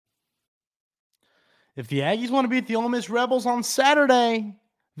If the Aggies want to beat the Ole Miss Rebels on Saturday,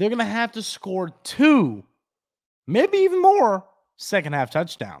 they're going to have to score 2, maybe even more, second half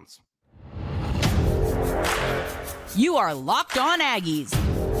touchdowns. You are Locked On Aggies,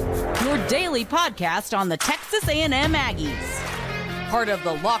 your daily podcast on the Texas A&M Aggies. Part of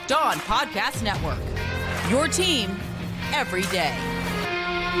the Locked On Podcast Network, your team every day.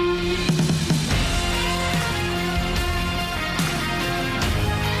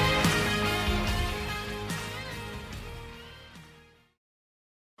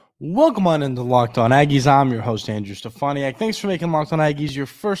 Welcome on into Locked On Aggies. I'm your host, Andrew Stefaniak. Thanks for making Locked On Aggies your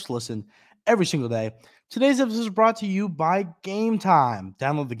first listen every single day. Today's episode is brought to you by Game Time.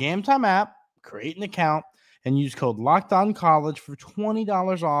 Download the Game Time app, create an account, and use code LOCKEDONCollege for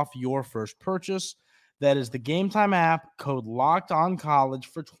 $20 off your first purchase. That is the Game Time app, code LOCKEDONCollege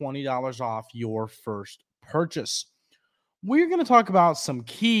for $20 off your first purchase. We're going to talk about some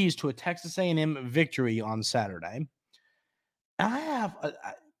keys to a Texas A&M victory on Saturday. I have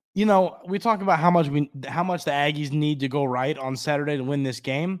we talk about how much the Aggies need to go right on Saturday to win this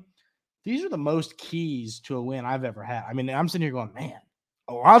game. These are the most keys to a win I've ever had. I mean, I'm sitting here going, man,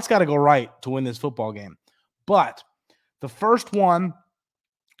 a lot's got to go right to win this football game. But the first one,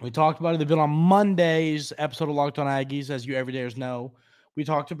 we talked about it a bit on Monday's episode of Locked On Aggies, as you everydayers know. We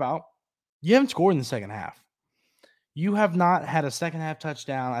talked about you haven't scored in the second half. You have not had a second half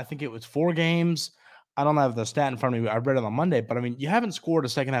touchdown. I think it was 4 games. I don't have the stat in front of me. I read it on Monday, but I mean, you haven't scored a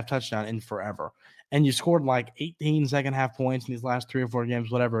second half touchdown in forever. And you scored like 18 second half points in these last 3 or 4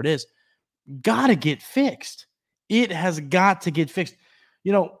 games, whatever it is. Got to get fixed. It has got to get fixed.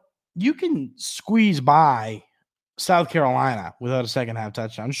 You can squeeze by South Carolina without a second half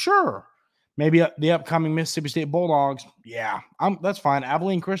touchdown. Sure. Maybe the upcoming Mississippi State Bulldogs. Yeah, that's fine.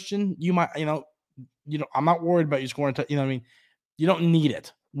 Abilene Christian, you might, I'm not worried about you scoring. You don't need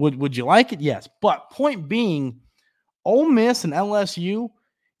it. Would you like it? Yes. But point being, Ole Miss and LSU,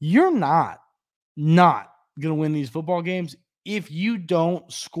 you're not going to win these football games if you don't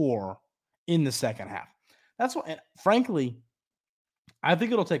score in the second half. That's what, frankly, I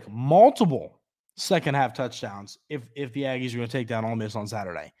think it'll take multiple second half touchdowns if the Aggies are going to take down Ole Miss on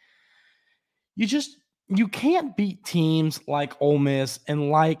Saturday. You can't beat teams like Ole Miss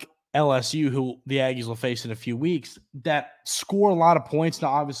and like LSU, who the Aggies will face in a few weeks, that score a lot of points. Now,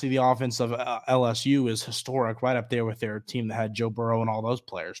 obviously, the offense of LSU is historic, right up there with their team that had Joe Burrow and all those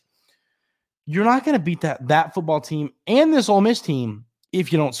players. You're not going to beat that football team and this Ole Miss team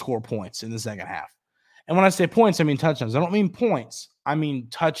if you don't score points in the second half. And when I say points, I mean touchdowns. I don't mean points. I mean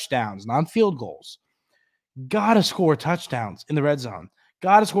touchdowns, not field goals. Got to score touchdowns in the red zone.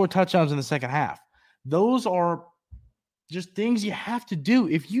 Got to score touchdowns in the second half. Those are just things you have to do.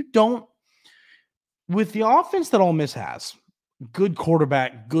 If you don't, with the offense that Ole Miss has, good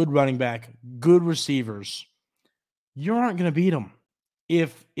quarterback, good running back, good receivers, you aren't going to beat them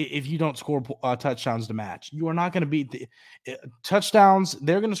if you don't score touchdowns to match. You are not going to beat the touchdowns.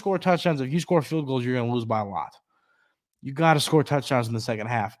 They're going to score touchdowns. If you score field goals, you're going to lose by a lot. You got to score touchdowns in the second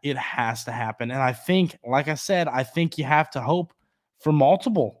half. It has to happen. And I think, like I said, you have to hope for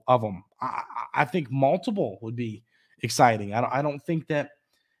multiple of them. I think multiple would be exciting. I don't think that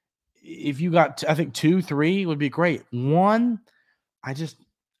if you got, I think 2, 3 would be great. 1, it's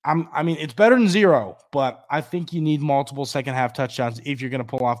better than 0, but I think you need multiple second half touchdowns if you're going to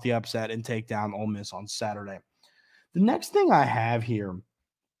pull off the upset and take down Ole Miss on Saturday. The next thing I have here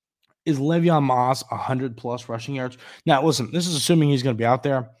is Le'Veon Moss, 100+ rushing yards. Now, listen, this is assuming he's going to be out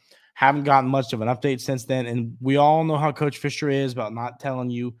there. Haven't gotten much of an update since then, and we all know how Coach Fisher is about not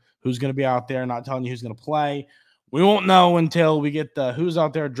telling you who's going to be out there, not telling you who's going to play. We won't know until we get the who's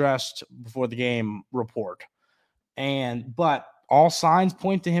out there dressed before the game report. But all signs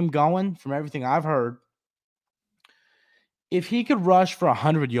point to him going, from everything I've heard. If he could rush for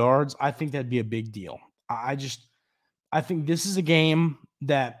 100 yards, I think that'd be a big deal. I think this is a game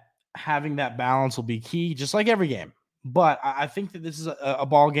that having that balance will be key, just like every game. But I think that this is a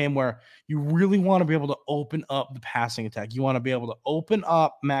ball game where you really want to be able to open up the passing attack. You want to be able to open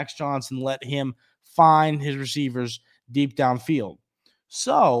up Max Johnson, let him find his receivers deep downfield.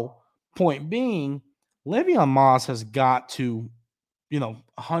 So, point being, Le'Veon Moss has got to,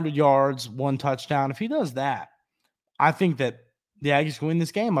 100 yards, 1 touchdown. If he does that, I think that the Aggies can win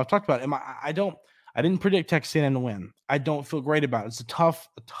this game. I've talked about it. I didn't predict Texas A&M to win. I don't feel great about it. It's a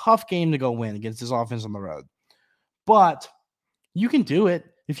tough game to go win against this offense on the road. But you can do it.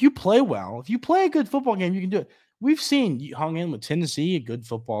 If you play well, if you play a good football game, you can do it. We've seen you hung in with Tennessee, a good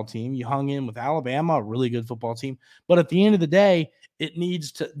football team. You hung in with Alabama, a really good football team. But at the end of the day, it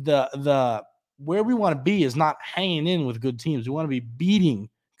needs to the where we want to be is not hanging in with good teams. We want to be beating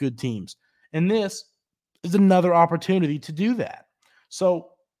good teams. And this, is another opportunity to do that. So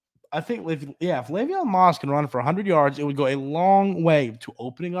I think if Le'Veon Moss can run for 100 yards, it would go a long way to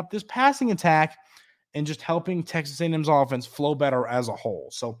opening up this passing attack and just helping Texas A&M's offense flow better as a whole.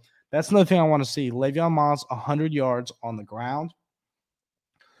 So that's another thing I want to see. Le'Veon Moss, 100 yards on the ground.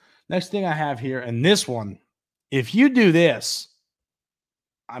 Next thing I have here, and this one, if you do this,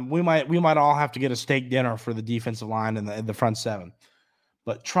 we might all have to get a steak dinner for the defensive line and the front seven.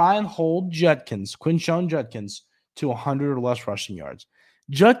 But try and hold Quinshon Judkins, to 100 or less rushing yards.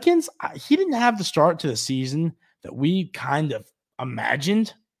 Judkins, he didn't have the start to the season that we kind of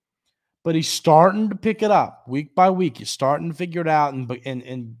imagined, but he's starting to pick it up week by week. He's starting to figure it out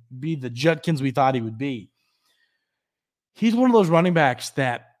and be the Judkins we thought he would be. He's one of those running backs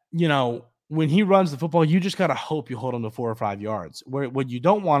that, when he runs the football, you just got to hope you hold him to 4 or 5 yards. What you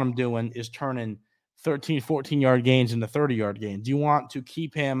don't want him doing is turning 13, 14-yard gains into 30-yard gains. You want to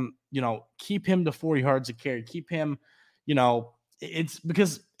keep him to 40 yards a carry. Keep him, it's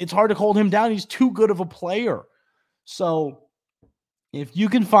because it's hard to hold him down. He's too good of a player. So if you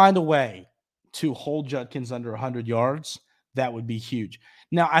can find a way to hold Judkins under 100 yards, that would be huge.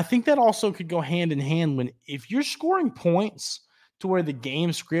 Now, I think that also could go hand in hand if you're scoring points to where the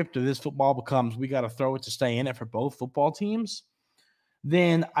game script of this football becomes we got to throw it to stay in it for both football teams,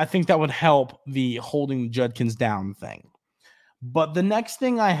 then I think that would help the holding Judkins down thing. But the next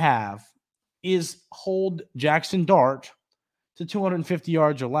thing I have is hold Jackson Dart to 250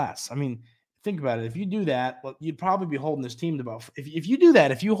 yards or less. I mean, think about it. If you do that, well, you'd probably be holding this team to about – if you do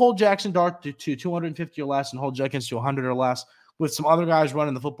that, if you hold Jackson Dart to 250 or less and hold Judkins to 100 or less with some other guys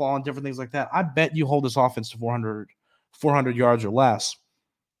running the football and different things like that, I bet you hold this offense to 400 yards or less.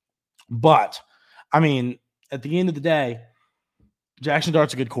 But, I mean, at the end of the day, Jackson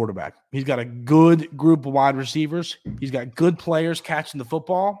Dart's a good quarterback. He's got a good group of wide receivers. He's got good players catching the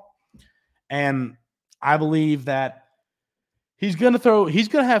football. And I believe that he's going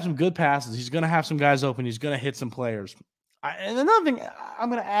to have some good passes. He's going to have some guys open. He's going to hit some players. And another thing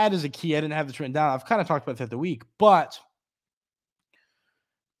I'm going to add as a key, I didn't have this written down. I've kind of talked about that the week, but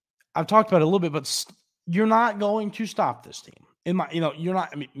I've talked about it a little bit, but you're not going to stop this team. You're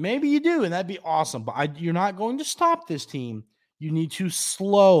not, maybe you do, and that'd be awesome, but you're not going to stop this team. You need to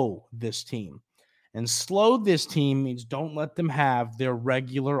slow this team. And slow this team means don't let them have their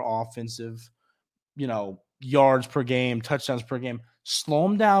regular offensive, yards per game, touchdowns per game. Slow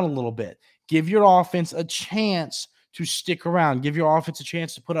them down a little bit. Give your offense a chance to stick around. Give your offense a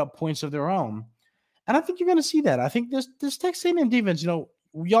chance to put up points of their own. And I think you're going to see that. I think this Texas A&M defense,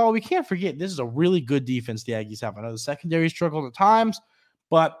 y'all, we can't forget this is a really good defense the Aggies have. I know the secondary struggled at times,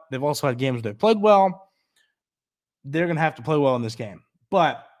 but they've also had games where they've played well. They're going to have to play well in this game.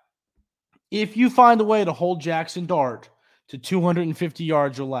 But if you find a way to hold Jackson Dart to 250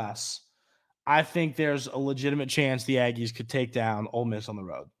 yards or less, I think there's a legitimate chance the Aggies could take down Ole Miss on the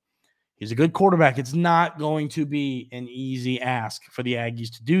road. He's a good quarterback. It's not going to be an easy ask for the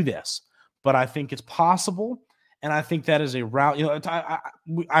Aggies to do this, but I think it's possible, and I think that is a route.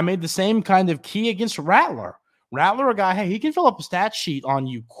 I made the same kind of key against Rattler. Rattler, a guy, hey, he can fill up a stat sheet on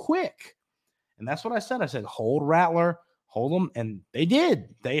you quick. And that's what I said. I said, hold Rattler, hold him. And they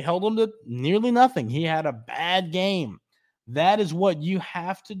did. They held him to nearly nothing. He had a bad game. That is what you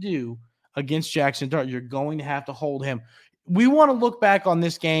have to do against Jackson Dart. You're going to have to hold him. We want to look back on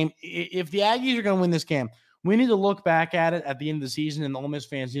this game. If the Aggies are going to win this game, we need to look back at it at the end of the season, and the Ole Miss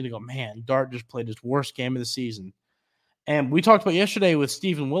fans need to go, man, Dart just played his worst game of the season. And we talked about yesterday with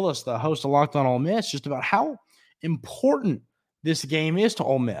Stephen Willis, the host of Locked On Ole Miss, just about how important this game is to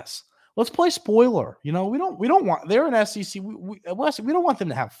Ole Miss. Let's play spoiler. We don't want – they're an SEC. We don't want them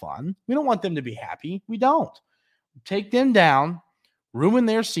to have fun. We don't want them to be happy. We don't. Take them down, ruin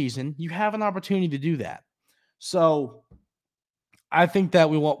their season. You have an opportunity to do that. So I think that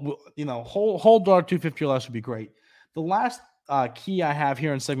we want – hold Dart 250 or less would be great. The last key I have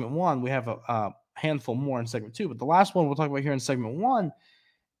here in segment 1, we have a handful more in segment 2, but the last one we'll talk about here in segment 1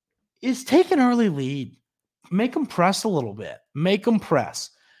 is take an early lead. Make them press a little bit. Make them press.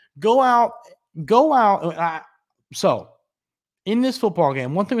 Go out. So in this football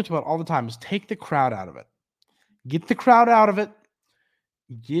game, one thing we talk about all the time is take the crowd out of it. Get the crowd out of it.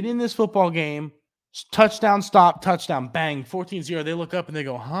 Get in this football game. Touchdown, stop, touchdown, bang, 14-0. They look up and they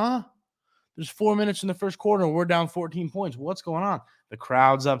go, huh? There's 4 minutes in the first quarter and we're down 14 points. What's going on? The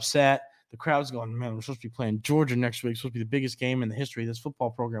crowd's upset. The crowd's going, man, we're supposed to be playing Georgia next week. It's supposed to be the biggest game in the history of this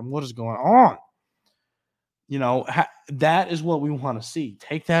football program. What is going on? That is what we want to see.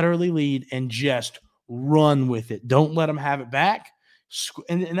 Take that early lead and just run with it. Don't let them have it back.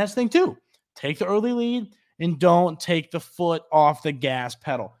 And that's the thing, too. Take the early lead and don't take the foot off the gas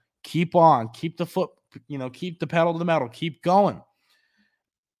pedal. Keep on. Keep the foot keep the pedal to the metal, keep going.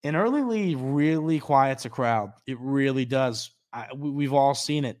 An early lead really quiets a crowd. It really does. We've all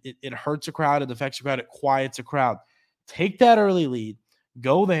seen it. It hurts a crowd. It affects a crowd. It quiets a crowd. Take that early lead.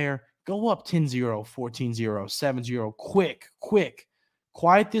 Go there. Go up 10-0, 14-0, 7-0. Quick.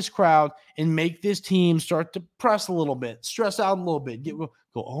 Quiet this crowd and make this team start to press a little bit, stress out a little bit. Go,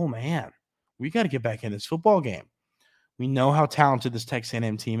 oh, man, we got to get back in this football game. We know how talented this Texas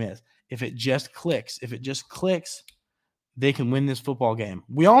A&M team is. If it just clicks, they can win this football game.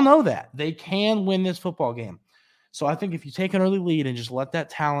 We all know that. They can win this football game. So I think if you take an early lead and just let that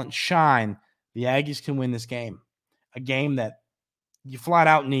talent shine, the Aggies can win this game, a game that you flat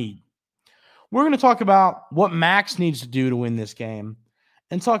out need. We're going to talk about what Max needs to do to win this game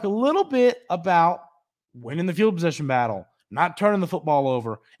and talk a little bit about winning the field position battle, not turning the football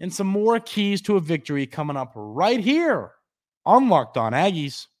over, and some more keys to a victory coming up right here on Locked On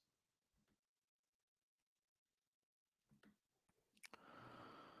Aggies.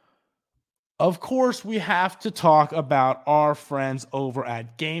 Of course, we have to talk about our friends over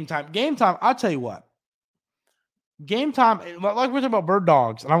at Game Time. Game Time, I'll tell you what. Game Time, like we're talking about bird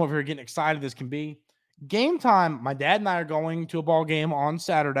dogs, and I'm over here getting excited as can be. Game Time, my dad and I are going to a ball game on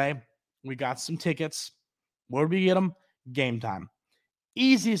Saturday. We got some tickets. Where did we get them? Game Time.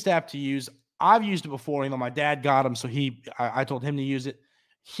 Easiest app to use. I've used it before. My dad got them, so I told him to use it.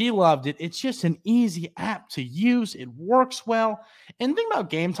 He loved it. It's just an easy app to use. It works well. And the thing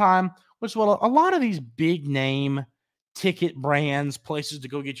about Game Time, which a lot of these big name ticket brands, places to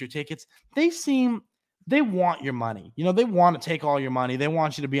go get your tickets, they want your money. They want to take all your money. They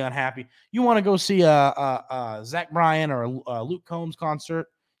want you to be unhappy. You want to go see a Zach Bryan or a Luke Combs concert.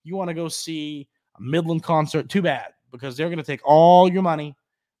 You want to go see a Midland concert. Too bad, because they're going to take all your money,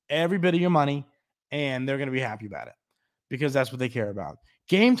 every bit of your money, and they're going to be happy about it because that's what they care about.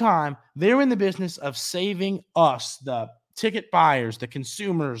 Game Time, they're in the business of saving us, the ticket buyers, the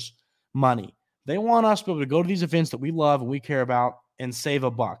consumers, money. They want us to be able to go to these events that we love and we care about and save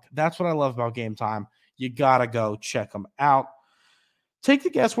a buck. That's what I love about Game Time. You got to go check them out. Take the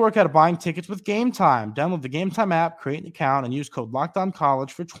guesswork out of buying tickets with Game Time. Download the Game Time app, create an account, and use code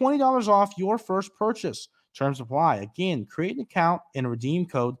LOCKEDONCollege for $20 off your first purchase. Terms apply. Again, create an account and redeem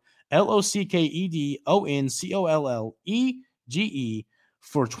code LOCKEDONCOLLEGE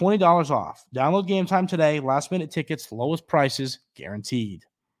for $20 off. Download Game Time today. Last minute tickets, lowest prices guaranteed.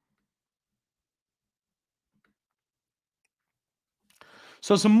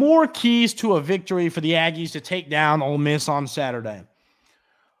 So some more keys to a victory for the Aggies to take down Ole Miss on Saturday.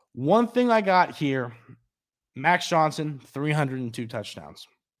 One thing I got here, Max Johnson, 302 touchdowns.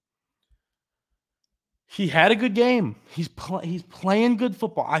 He had a good game. He's playing good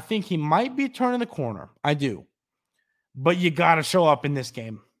football. I think he might be turning the corner. I do. But you got to show up in this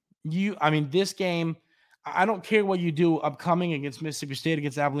game. This game, I don't care what you do upcoming against Mississippi State,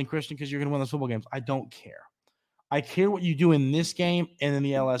 against Abilene Christian, because you're going to win those football games. I don't care. I care what you do in this game and in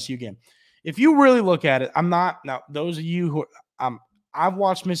the LSU game. If you really look at it, now those of you who I've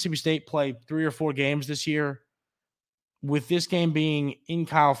watched Mississippi State play 3 or 4 games this year. With this game being in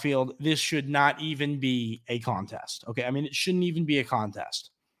Kyle Field, this should not even be a contest. Okay. It shouldn't even be a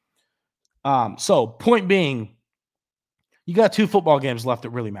contest. So point being, you got 2 football games left that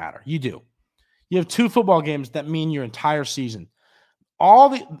really matter. You do. You have 2 football games that mean your entire season.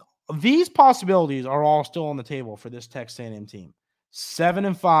 These possibilities are all still on the table for this Texas A&M team.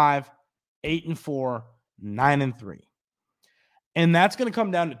 7-5, 8-4, 9-3. And that's going to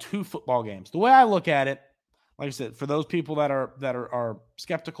come down to 2 football games. The way I look at it, like I said, for those people that are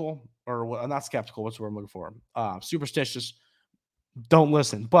skeptical, or not skeptical, what's the word I'm looking for? Superstitious, don't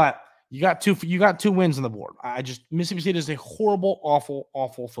listen. But you got 2 wins on the board. Mississippi State is a horrible, awful,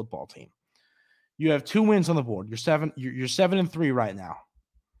 awful football team. You have 2 wins on the board. You're 7-3 right now.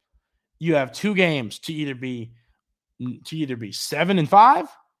 You have 2 games to either be 7-5,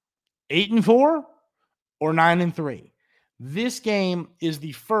 8-4, or 9-3. This game is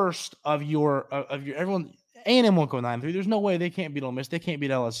the first of your everyone. A&M won't go 9-3. There's no way they can't beat Ole Miss. They can't beat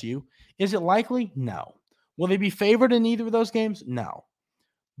LSU. Is it likely? No. Will they be favored in either of those games? No.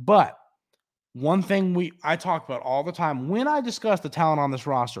 But one thing I talk about all the time when I discuss the talent on this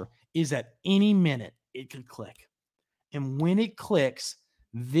roster is at any minute it could click. And when it clicks,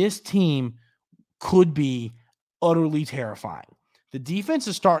 this team could be utterly terrifying. The defense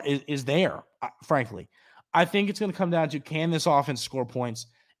is there, frankly. I think it's going to come down to, can this offense score points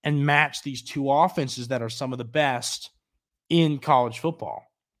and match these 2 offenses that are some of the best in college football?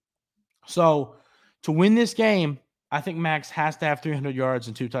 So to win this game, I think Max has to have 300 yards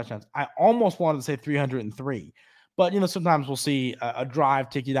and 2 touchdowns. I almost wanted to say 303, But, sometimes we'll see a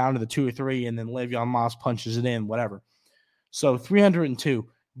drive take you down to the 2 or 3, and then Le'Veon Moss punches it in, whatever. So 302,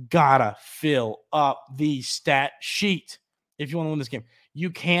 gotta fill up the stat sheet if you want to win this game.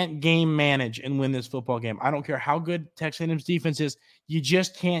 You can't game manage and win this football game. I don't care how good Texas A&M's defense is. You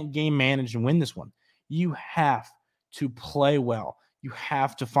just can't game manage and win this one. You have to play well. You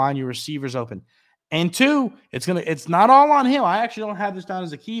have to find your receivers open. And 2, it's not all on him. I actually don't have this down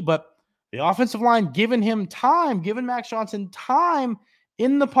as a key, but the offensive line giving him time, giving Max Johnson time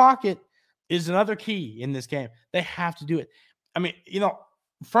in the pocket is another key in this game. They have to do it. I mean,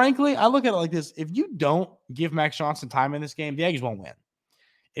 frankly, I look at it like this. If you don't give Max Johnson time in this game, the Aggies won't win.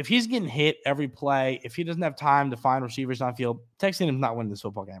 If he's getting hit every play, if he doesn't have time to find receivers on field, Texas A&M's not winning this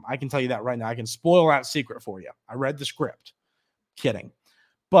football game. I can tell you that right now. I can spoil that secret for you. I read the script. Kidding.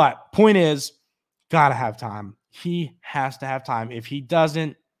 But point is, got to have time. He has to have time. If he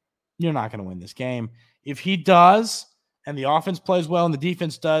doesn't, you're not going to win this game. If he does, and the offense plays well and the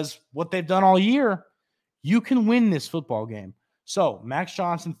defense does what they've done all year, you can win this football game. So, Max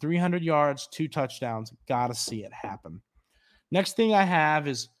Johnson, 300 yards, 2 touchdowns. Got to see it happen. Next thing I have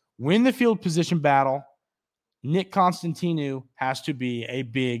is win the field position battle. Nick Constantino has to be a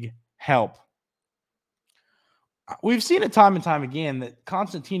big help. We've seen it time and time again that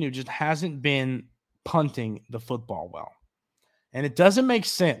Constantino just hasn't been punting the football well. And it doesn't make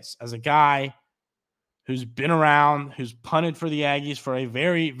sense as a guy who's been around, who's punted for the Aggies for a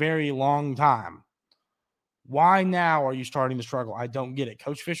very, very long time. Why now are you starting to struggle? I don't get it.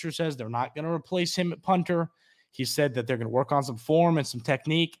 Coach Fisher says they're not going to replace him at punter. He said that they're going to work on some form and some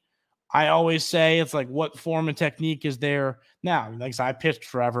technique. I always say it's like, what form and technique is there now? Like I pitched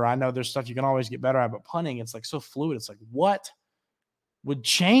forever. I know there's stuff you can always get better at, but punting, it's like so fluid. It's like, what would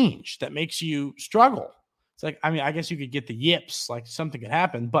change that makes you struggle? It's like, I guess you could get the yips, like something could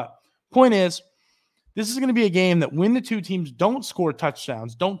happen. But point is, this is going to be a game that when the two teams don't score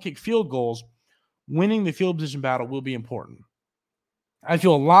touchdowns, don't kick field goals, winning the field position battle will be important. I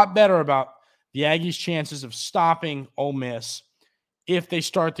feel a lot better about the Aggies' chances of stopping Ole Miss if they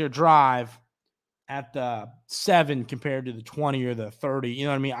start their drive at the 7 compared to the 20 or the 30. You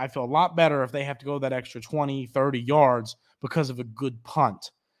know what I mean? I feel a lot better if they have to go that extra 20, 30 yards because of a good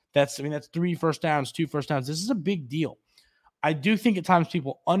punt. That's 3 first downs, 2 first downs. This is a big deal. I do think at times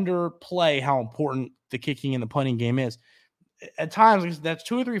people underplay how important the kicking and the punting game is. At times, that's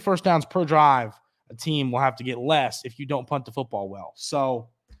 2 or 3 first downs per drive. A team will have to get less if you don't punt the football well. So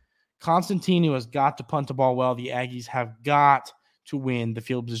Constantino has got to punt the ball well. The Aggies have got to win the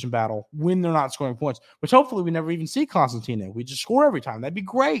field position battle when they're not scoring points, which hopefully we never even see Constantino. We just score every time. That'd be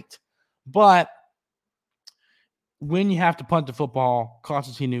great. But when you have to punt the football,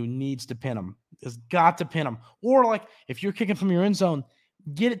 Constantino needs to pin them. Has got to pin them. Or like if you're kicking from your end zone,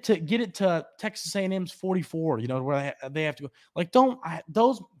 get it to Texas A&M's 44. Where they have to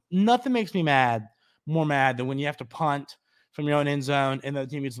go. Nothing makes me more mad than when you have to punt from your own end zone and the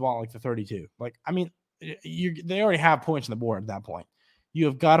team gets the ball like the 32. They already have points on the board at that point. You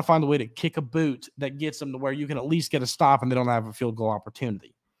have got to find a way to kick a boot that gets them to where you can at least get a stop and they don't have a field goal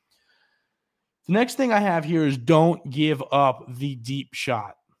opportunity. The next thing I have here is don't give up the deep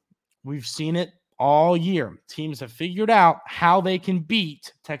shot. We've seen it all year. Teams have figured out how they can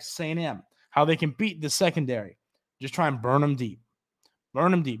beat Texas A&M, how they can beat the secondary. Just try and burn them deep.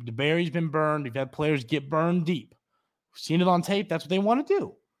 Burn them deep. DeBerry's been burned. You've had players get burned deep. We've seen it on tape. That's what they want to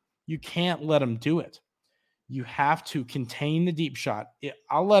do. You can't let them do it. You have to contain the deep shot.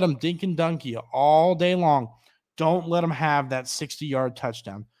 I'll let them dink and dunk you all day long. Don't let them have that 60-yard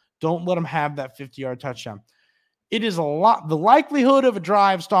touchdown. Don't let them have that 50-yard touchdown. It is a lot. The likelihood of a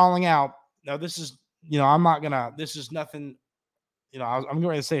drive stalling out. Now, this is, this is nothing, I'm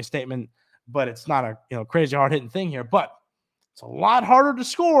going to say a statement, but it's not a, crazy hard-hitting thing here. But it's a lot harder to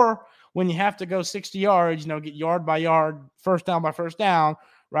score when you have to go 60 yards, get yard by yard, first down by first down,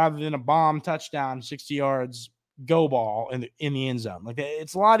 rather than a bomb touchdown, 60 yards, go ball in the end zone.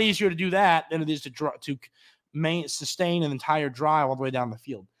 It's a lot easier to do that than it is to sustain an entire drive all the way down the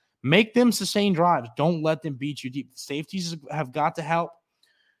field. Make them sustain drives. Don't let them beat you deep. The safeties have got to help.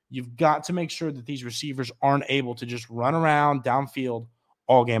 You've got to make sure that these receivers aren't able to just run around downfield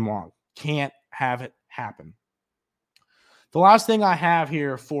all game long. Can't have it happen. The last thing I have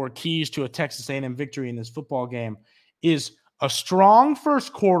here for keys to a Texas A&M victory in this football game is a strong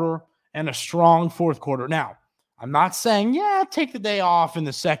first quarter and a strong fourth quarter. Now, I'm not saying, take the day off in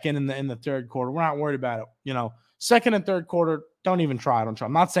the second and in the third quarter. We're not worried about it. Second and third quarter, don't even try. Don't try.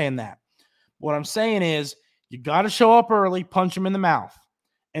 I'm not saying that. What I'm saying is you got to show up early, punch them in the mouth,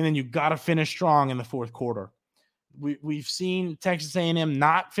 and then you got to finish strong in the fourth quarter. We've seen Texas A&M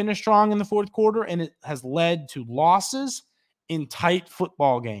not finish strong in the fourth quarter, and it has led to losses in tight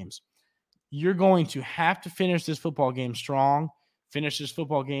football games. You're going to have to finish this football game strong, finish this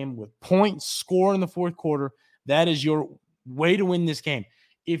football game with points, score in the fourth quarter. That is your way to win this game.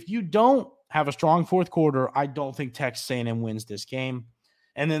 If you don't have a strong fourth quarter, I don't think Texas A&M wins this game.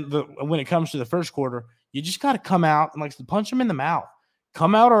 And then when it comes to the first quarter, you just got to come out and punch them in the mouth.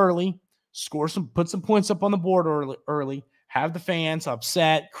 Come out early, put some points up on the board early, have the fans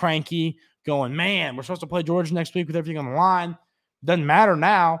upset, cranky, going, man, we're supposed to play Georgia next week with everything on the line. Doesn't matter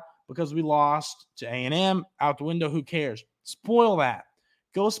now because we lost to A&M. Out the window, who cares? Spoil that.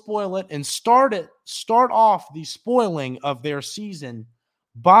 Go spoil it and start off the spoiling of their season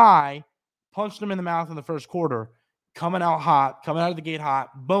by punching them in the mouth in the first quarter, coming out of the gate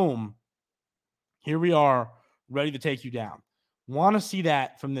hot, boom. Here we are, ready to take you down. Want to see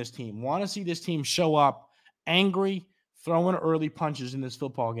that from this team. Want to see this team show up angry, throwing early punches in this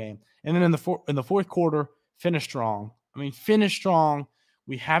football game. And then in the fourth quarter, finish strong. Finish strong.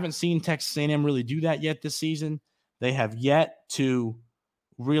 We haven't seen Texas A&M really do that yet this season. They have yet to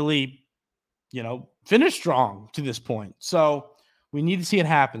really, finish strong to this point. So we need to see it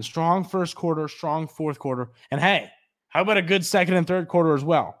happen. Strong first quarter, strong fourth quarter. And hey, how about a good second and third quarter as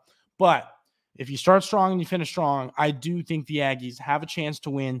well? But if you start strong and you finish strong, I do think the Aggies have a chance to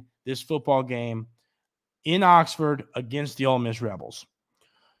win this football game in Oxford against the Ole Miss Rebels.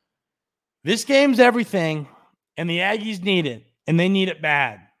 This game's everything, and the Aggies need it, and they need it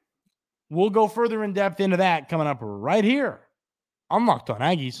bad. We'll go further in depth into that coming up right here on Locked On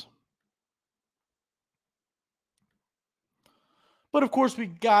Aggies. But, of course, we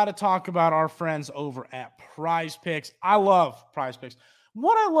got to talk about our friends over at Prize Picks. I love Prize Picks.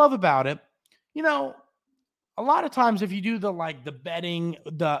 What I love about it, a lot of times if you do the betting,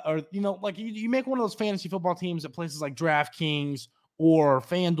 you make one of those fantasy football teams at places like DraftKings or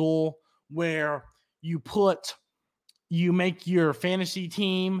FanDuel where you make your fantasy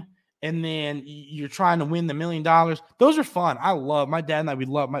team and then you're trying to win the $1 million. Those are fun. I love, my dad and I,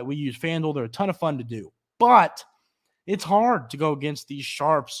 we use FanDuel. They're a ton of fun to do. But it's hard to go against these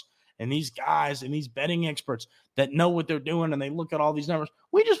sharps and these guys and these betting experts that know what they're doing and they look at all these numbers.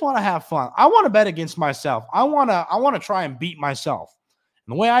 We just want to have fun. I want to bet against myself. I want to try and beat myself.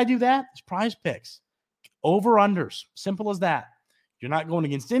 And the way I do that is Prize Picks. Over-unders. Simple as that. You're not going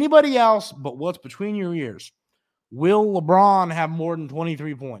against anybody else but what's between your ears. Will LeBron have more than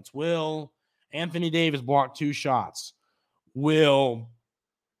 23 points? Will Anthony Davis block 2 shots? Will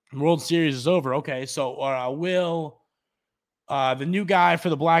World Series is over? Okay, so will the new guy for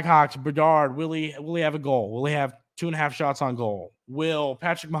the Blackhawks, Bedard, will he have a goal? Will he have 2.5 shots on goal? Will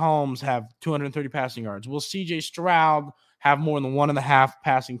Patrick Mahomes have 230 passing yards? Will C.J. Stroud have more than 1.5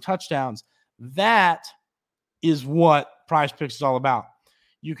 passing touchdowns? That is what Prize Picks is all about.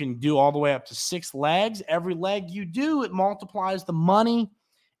 You can do all the way up to 6 legs. Every leg you do, it multiplies the money.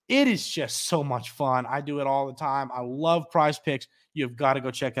 It is just so much fun. I do it all the time. I love Prize Picks. You've got to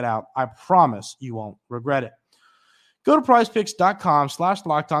go check it out. I promise you won't regret it. Go to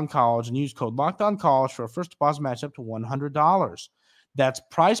prizepicks.com/LockedOnCollege and use code LockedOnCollege for a first deposit match up to $100. That's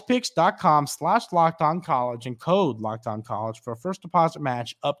prizepicks.com/LockedOnCollege and code LockedOnCollege for a first deposit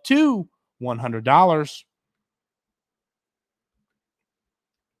match up to $100.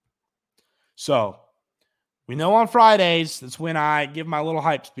 So, we know on Fridays, that's when I give my little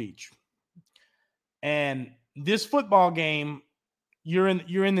hype speech. And this football game, you're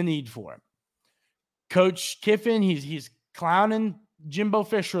in the need for it. Coach Kiffin, he's clowning Jimbo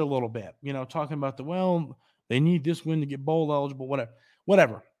Fisher a little bit, talking about they need this win to get bowl eligible,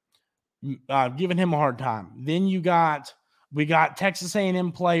 whatever. Giving him a hard time. Then we got Texas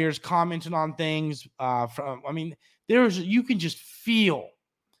A&M players commenting on things. You can just feel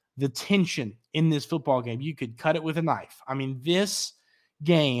the tension in this football game. You could cut it with a knife. This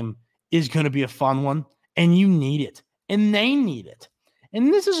game is going to be a fun one, and you need it, and they need it.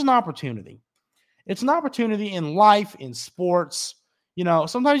 And this is an opportunity. It's an opportunity in life, in sports.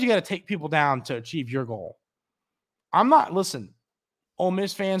 Sometimes you got to take people down to achieve your goal. Listen, Ole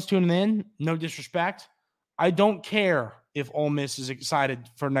Miss fans tuning in, no disrespect. I don't care if Ole Miss is excited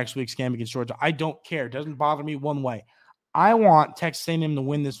for next week's game against Georgia. I don't care. It doesn't bother me one way. I want Texas A&M to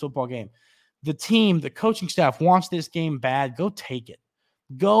win this football game. The team, the coaching staff wants this game bad. Go take it.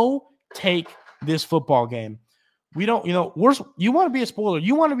 Go take this football game. We don't, you want to be a spoiler.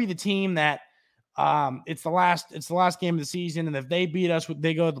 You want to be the team that it's the last game of the season, and if they beat us,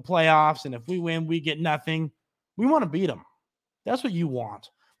 they go to the playoffs, and if we win, we get nothing. We want to beat them. That's what you want.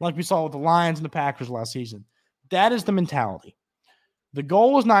 Like we saw with the Lions and the Packers last season. That is the mentality. The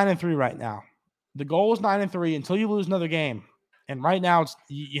goal is 9-3 right now. The goal is 9-3 until you lose another game. And right now,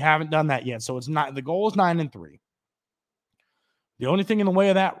 you haven't done that yet. So it's not. The goal is 9-3. The only thing in the way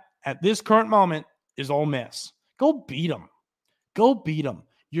of that at this current moment is Ole Miss. Go beat them. Go beat them.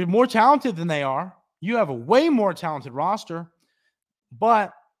 You're more talented than they are. You have a way more talented roster,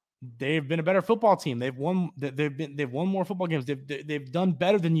 but they've been a better football team. They've won. They've won more football games. They've done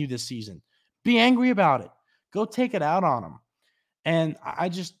better than you this season. Be angry about it. Go take it out on them. And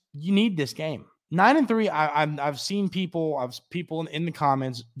you need this game. 9-3. I've seen people in the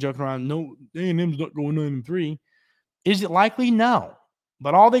comments joking around. No, A&M's not going 9-3. Is it likely? No.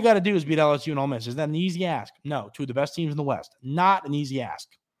 But all they got to do is beat LSU and Ole Miss. Is that an easy ask? No. Two of the best teams in the West. Not an easy ask.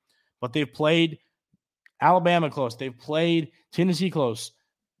 But they've played Alabama close. They've played Tennessee close.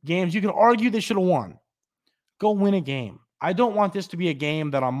 Games you can argue they should have won. Go win a game. I don't want this to be a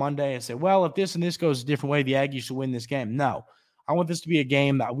game that on Monday I say, well, if this and this goes a different way, the Aggies should win this game. No. I want this to be a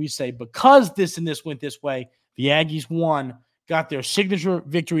game that we say, because this and this went this way, the Aggies won, got their signature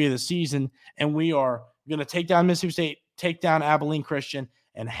victory of the season, and we are going to take down Mississippi State, take down Abilene Christian,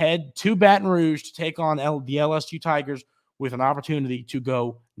 and head to Baton Rouge to take on the LSU Tigers with an opportunity to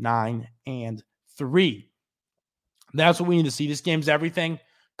go 9-3. That's what we need to see. This game's everything.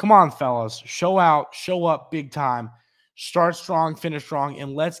 Come on, fellas. Show out, show up big time. Start strong, finish strong,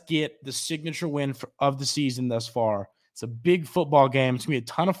 and let's get the signature win of the season thus far. It's a big football game. It's going to be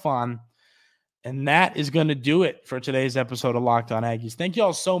a ton of fun. And that is going to do it for today's episode of Locked On Aggies. Thank you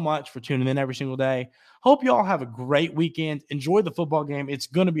all so much for tuning in every single day. Hope you all have a great weekend. Enjoy the football game. It's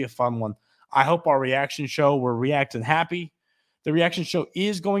going to be a fun one. I hope our reaction show, we're reacting happy. The reaction show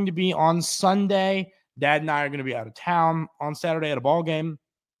is going to be on Sunday. Dad and I are going to be out of town on Saturday at a ball game.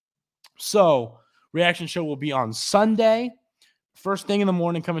 So reaction show will be on Sunday. First thing in the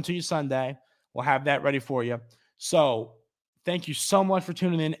morning coming to you Sunday. We'll have that ready for you. So thank you so much for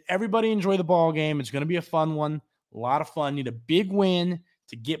tuning in. Everybody enjoy the ball game. It's going to be a fun one. A lot of fun. Need a big win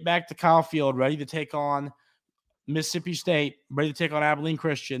to get back to Kyle Field, ready to take on Mississippi State, ready to take on Abilene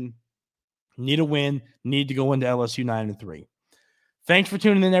Christian. Need a win. Need to go into LSU 9-3. Thanks for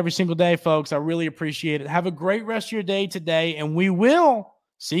tuning in every single day, folks. I really appreciate it. Have a great rest of your day today, and we will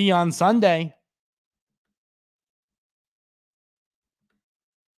see you on Sunday.